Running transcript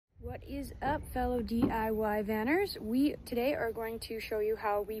is up, fellow DIY vanners? We today are going to show you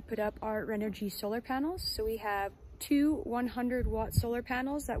how we put up our Renogy solar panels. So we have two 100-watt solar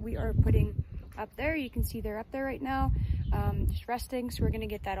panels that we are putting up there. You can see they're up there right now, just resting. So we're going to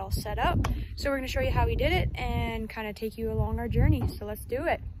get that all set up. So we're going to show you how we did it and kind of take you along our journey. So let's do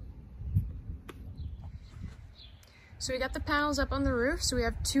it. So we got the panels up on the roof. So we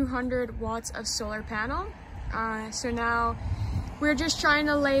have 200 watts of solar panel. So now we're just trying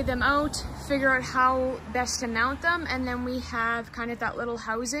to lay them out, figure out how best to mount them, and then we have kind of that little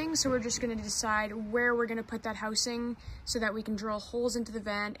housing. So we're just going to decide where we're going to put that housing so that we can drill holes into the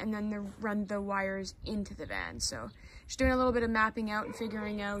van and then run the wires into the van. So just doing a little bit of mapping out and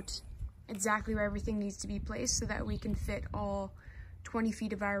figuring out exactly where everything needs to be placed so that we can fit all 20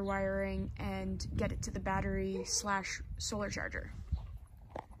 feet of our wiring and get it to the battery / solar charger.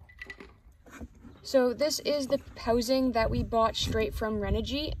 So this is the housing that we bought straight from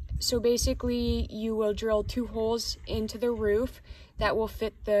Renogy. So basically you will drill 2 holes into the roof that will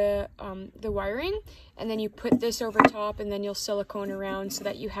fit the wiring, and then you put this over top and then you'll silicone around so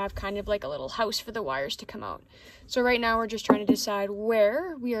that you have kind of like a little house for the wires to come out. So right now we're just trying to decide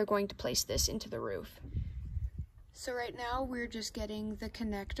where we are going to place this into the roof. So right now we're just getting the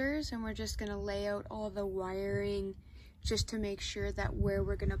connectors and we're just going to lay out all the wiring just to make sure that where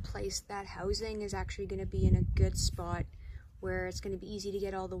we're going to place that housing is actually going to be in a good spot where it's going to be easy to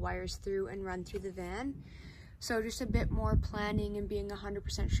get all the wires through and run through the van. So just a bit more planning and being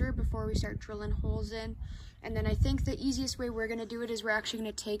 100% sure before we start drilling holes in. And then I think the easiest way we're going to do it is we're actually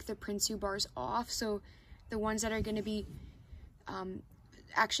going to take the Prinsu bars off. So the ones that are going to be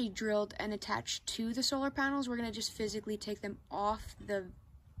actually drilled and attached to the solar panels, we're going to just physically take them off the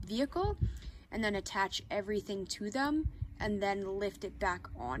vehicle and then attach everything to them and then lift it back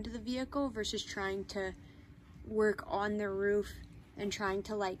onto the vehicle versus trying to work on the roof and trying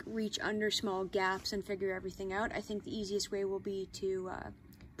to like reach under small gaps and figure everything out. I think the easiest way will be to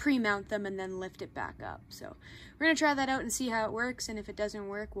pre-mount them and then lift it back up. So we're gonna try that out and see how it works, and if it doesn't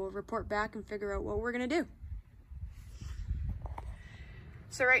work, we'll report back and figure out what we're gonna do.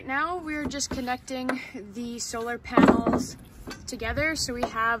 So right now we're just connecting the solar panels together. So we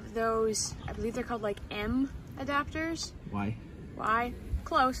have those, I believe they're called like M adapters. Y,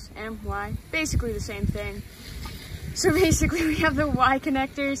 close, M, Y, basically the same thing. So basically we have the Y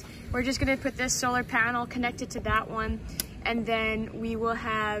connectors. We're just gonna put this solar panel connected to that one, and then we will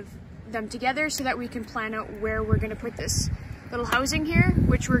have them together so that we can plan out where we're gonna put this little housing here,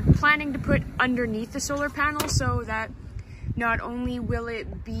 which we're planning to put underneath the solar panel so that not only will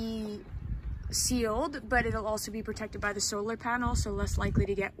it be sealed, but it'll also be protected by the solar panel, so less likely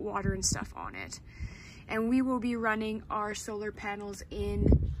to get water and stuff on it. And we will be running our solar panels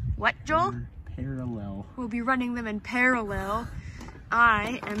in what, Joel? Parallel. We'll be running them in parallel.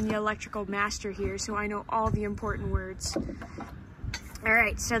 I am the electrical master here, so I know all the important words. All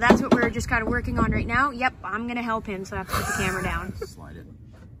right, so that's what we're just kind of working on right now. Yep, I'm gonna help him, so I have to put the camera down. Slide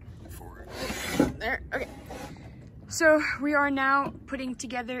it forward. There, okay. So we are now putting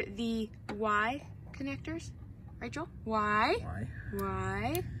together the Y connectors, right, Joel? Y.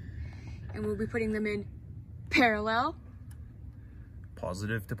 And we'll be putting them in parallel.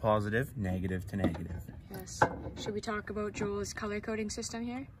 Positive to positive, negative to negative. Yes. Should we talk about Joel's color coding system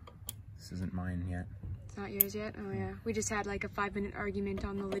here? This isn't mine yet. It's not yours yet? Oh yeah. We just had like a 5-minute argument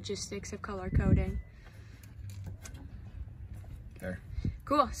on the logistics of color coding. There.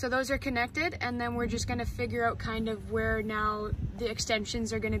 Cool, so those are connected, and then we're just gonna figure out kind of where now the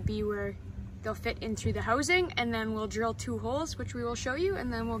extensions are gonna be, where they'll fit in through the housing, and then we'll drill 2 holes, which we will show you,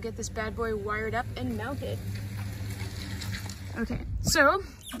 and then we'll get this bad boy wired up and mounted. Okay, so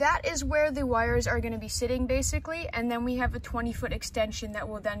that is where the wires are gonna be sitting basically, and then we have a 20-foot extension that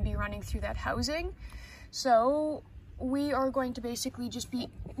will then be running through that housing. So we are going to basically just be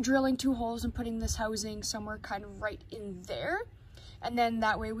drilling 2 holes and putting this housing somewhere kind of right in there. And then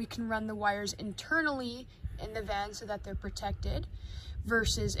that way we can run the wires internally in the van so that they're protected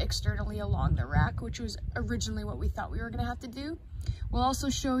versus externally along the rack, which was originally what we thought we were gonna have to do. We'll also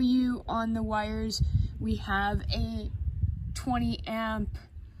show you on the wires, we have a 20 amp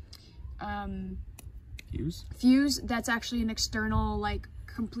fuse. That's actually an external, like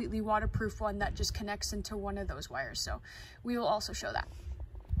completely waterproof one that just connects into one of those wires. So we will also show that.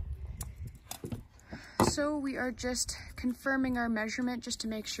 So we are just confirming our measurement just to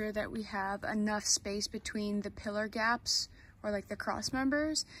make sure that we have enough space between the pillar gaps, or like the cross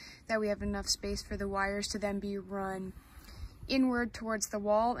members, that we have enough space for the wires to then be run inward towards the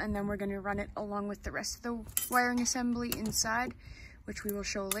wall, and then we're going to run it along with the rest of the wiring assembly inside, which we will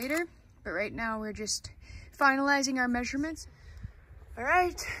show later. But right now we're just finalizing our measurements. All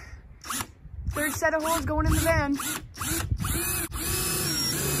right, Third set of holes going in the van.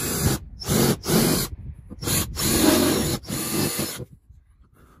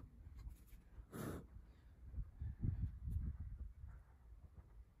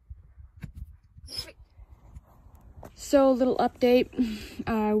 So a little update,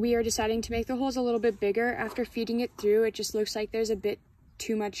 we are deciding to make the holes a little bit bigger. After feeding it through, it just looks like there's a bit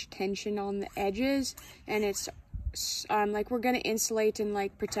too much tension on the edges, and it's like we're gonna insulate and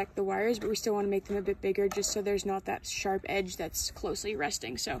like protect the wires, but we still want to make them a bit bigger just so there's not that sharp edge that's closely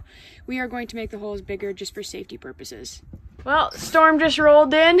resting. So we are going to make the holes bigger just for safety purposes. Well, storm just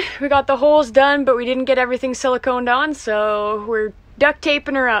rolled in. We got the holes done, but we didn't get everything siliconed on, so we're duct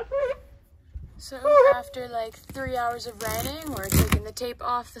taping her up. So after like 3 hours of raining, we're taking the tape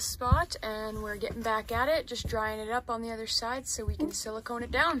off the spot and we're getting back at it, just drying it up on the other side so we can silicone it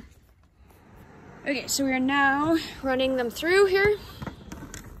down. Okay, so we are now running them through here.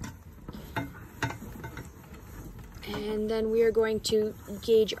 And then we are going to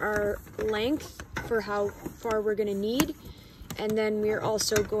gauge our length for how far we're gonna need. And then we're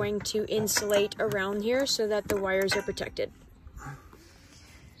also going to insulate around here so that the wires are protected.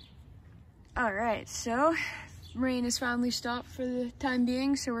 All right, so rain has finally stopped for the time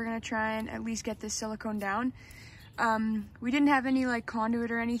being, so we're gonna try and at least get this silicone down. We didn't have any like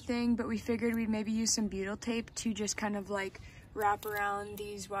conduit or anything, but we figured we'd maybe use some butyl tape to just kind of like wrap around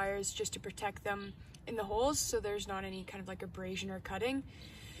these wires just to protect them in the holes so there's not any kind of like abrasion or cutting.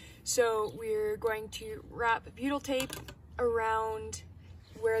 So we're going to wrap butyl tape around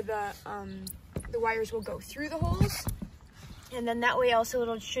where the wires will go through the holes. And then that way also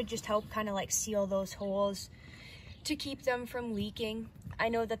it should just help kind of like seal those holes to keep them from leaking. I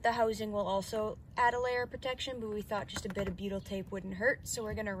know that the housing will also add a layer of protection, but we thought just a bit of butyl tape wouldn't hurt. So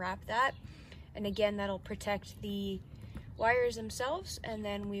we're gonna wrap that. And again, that'll protect the wires themselves. And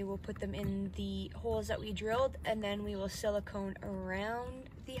then we will put them in the holes that we drilled. And then we will silicone around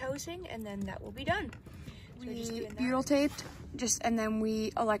the housing and then that will be done. So we butyl taped and then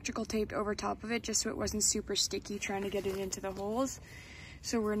we electrical taped over top of it just so it wasn't super sticky trying to get it into the holes.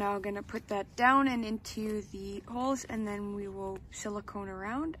 So we're now gonna put that down and into the holes and then we will silicone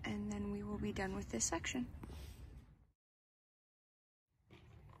around and then we will be done with this section.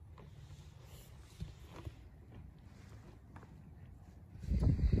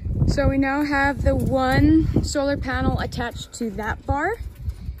 So we now have the one solar panel attached to that bar.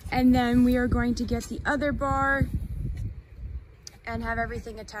 And then we are going to get the other bar and have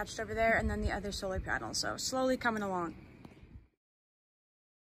everything attached over there and then the other solar panel. So slowly coming along.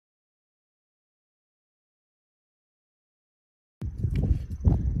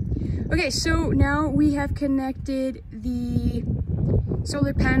 Okay, so now we have connected the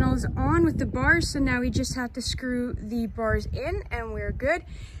solar panels on with the bars. So now we just have to screw the bars in and we're good.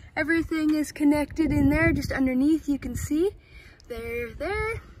 Everything is connected in there, just underneath, you can see. They're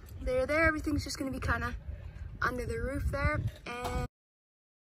there. Everything's just gonna be kind of under the roof there. And